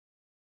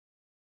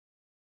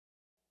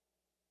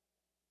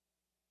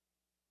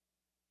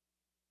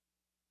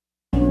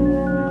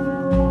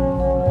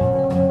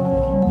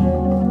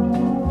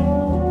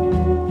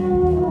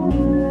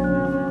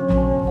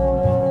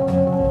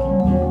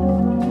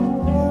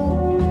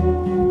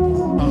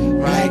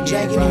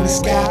black dragon in the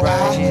sky.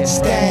 I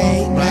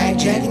stay, black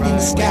dragon in the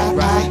sky.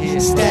 I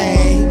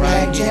stay,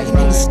 black dragon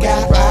in the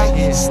sky.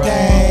 I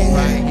stay.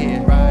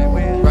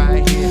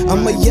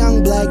 I'm a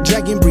young black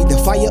dragon,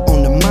 breathing fire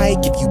on the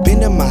mic. If you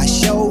been to my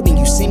show, then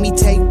you see me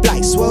take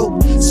flight.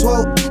 Swoop,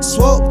 swoop,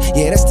 swoop.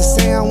 Yeah, that's the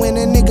sound when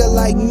a nigga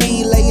like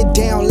me lay it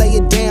down, lay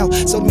it down.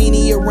 So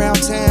many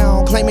around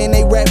town claiming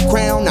they rap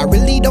crown. I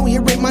really don't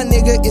hear it, my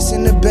nigga, it's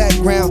in the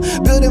background.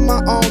 Building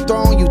my own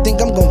throne, you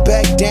think I'm gon'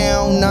 back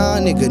down? Nah,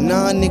 nigga,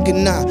 nah, nigga,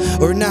 nah,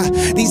 or nah.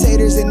 These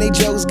haters and they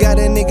jokes got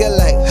a nigga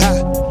like, ha,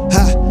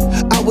 ha.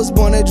 I was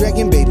born a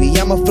dragon, baby,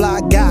 I'm a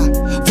fly guy.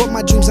 For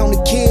my dreams on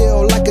the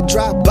kill like a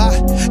drive-by.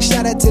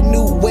 Shout out to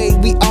New Wave,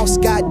 we all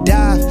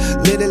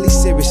skydive. Literally,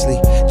 seriously,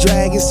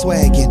 dragon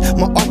swaggin'.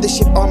 My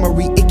authorship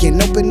armory, it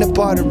can open up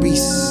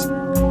arteries.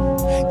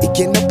 It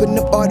can open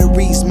up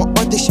arteries, my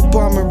authorship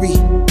armory.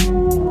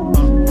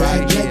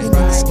 Black dragon in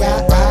the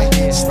sky,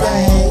 I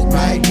stay.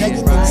 Black dragon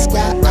in the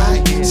sky,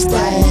 I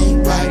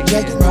stay. Black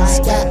dragon in the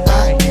sky,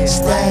 I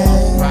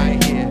stay.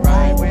 Right here,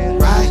 right where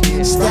I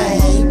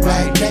stay.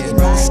 Black dragon in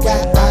the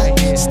sky,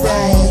 I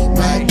stay.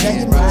 Black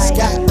dragon in the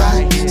sky,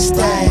 I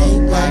stay.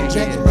 Black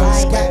dragon in the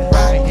sky,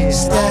 I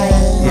stay.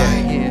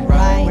 Right here,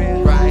 right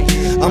where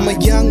I I'm a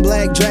young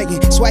black dragon,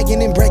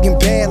 swaggin' and bragging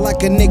bad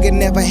like a nigga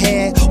never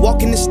had.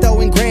 Walk in the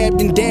store and grabbed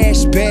and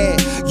dashed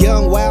bad.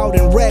 Young, wild,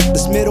 and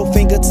reckless, middle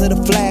finger to the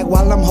flag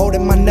while I'm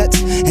holding my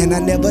nuts. And I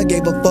never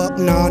gave a fuck,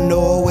 nah,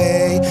 no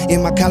way.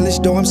 In my college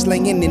dorm,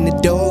 slinging in the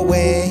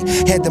doorway.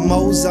 Had the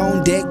moles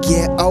on deck,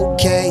 yeah,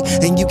 okay.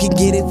 And you can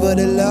get it for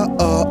the love,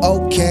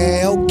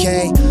 okay,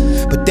 okay.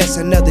 But that's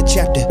another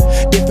chapter,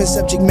 different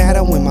subject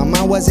matter. When my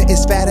mind wasn't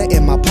as fatter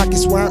and my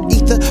pockets weren't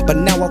ether, but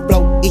now I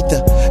float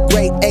ether.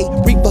 Grade A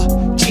reaper,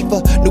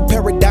 cheaper, new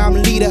paradigm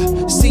leader.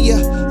 See ya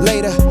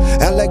later.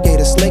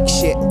 Alligator slick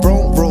shit,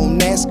 vroom vroom,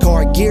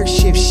 NASCAR gear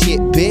shift shit,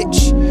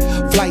 bitch.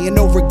 Flying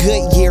over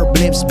Goodyear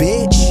blimps,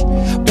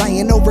 bitch.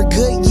 Flying over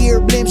Goodyear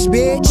blimps,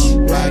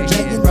 bitch. Black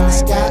dragon in the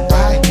sky,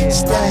 I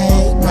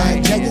stay.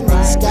 Black dragon in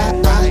the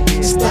sky,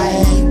 I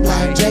stay.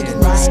 Black dragon in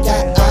the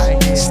sky,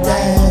 I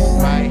stay.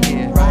 Right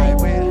here, right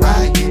where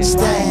I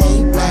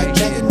stay. Black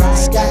dragon in the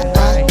sky,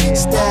 I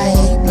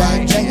stay.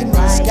 Black dragon in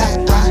the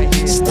sky,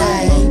 I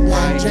stay.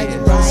 Black dragon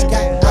in the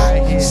sky,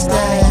 I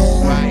stay.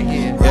 Right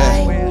here,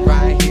 right where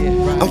right here.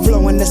 I'm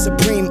flowing the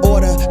supreme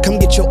order. Come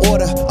get your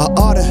order, I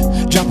order.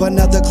 Drop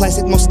another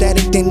classic, more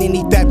static than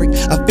any fabric.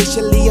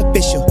 Officially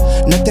official,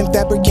 nothing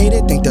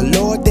fabricated. Thank the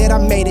Lord that I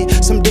made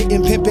it. Some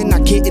didn't pimpin',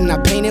 I kiddin', I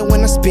paint it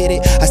when I spit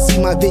it. I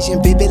see my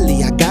vision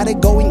vividly, I gotta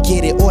go and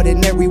get it.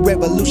 Ordinary,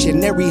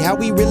 revolutionary, how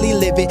we really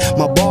live it.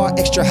 My bar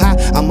extra high,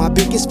 I'm my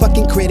biggest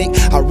fucking critic.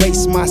 I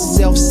race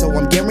myself, so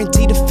I'm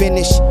guaranteed to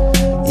finish.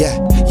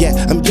 Yeah,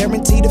 I'm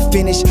guaranteed to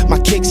finish. My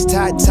kicks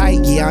tied tight,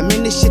 yeah, I'm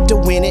in this shit to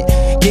win it.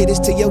 Get this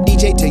to your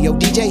DJ, tell your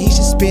DJ he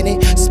should spin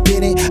it,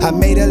 spin it. I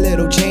made a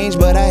little change,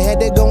 but I had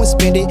to go and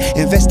spend it.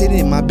 Invested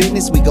in my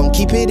business, we gon'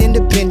 keep it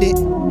independent.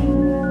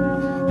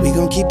 We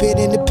gon' keep it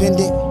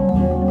independent.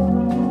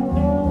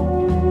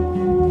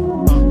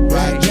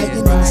 Black dragon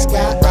in the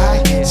sky,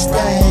 I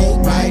stay.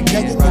 Black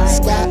dragon in the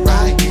sky,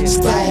 I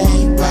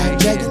stay. Black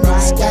dragon in the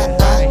sky,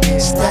 I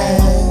stay.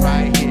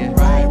 Right here,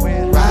 right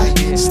where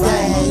I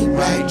stay.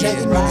 Black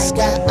dragon in the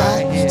sky,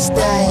 I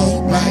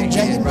stay. Black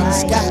dragon in the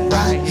sky.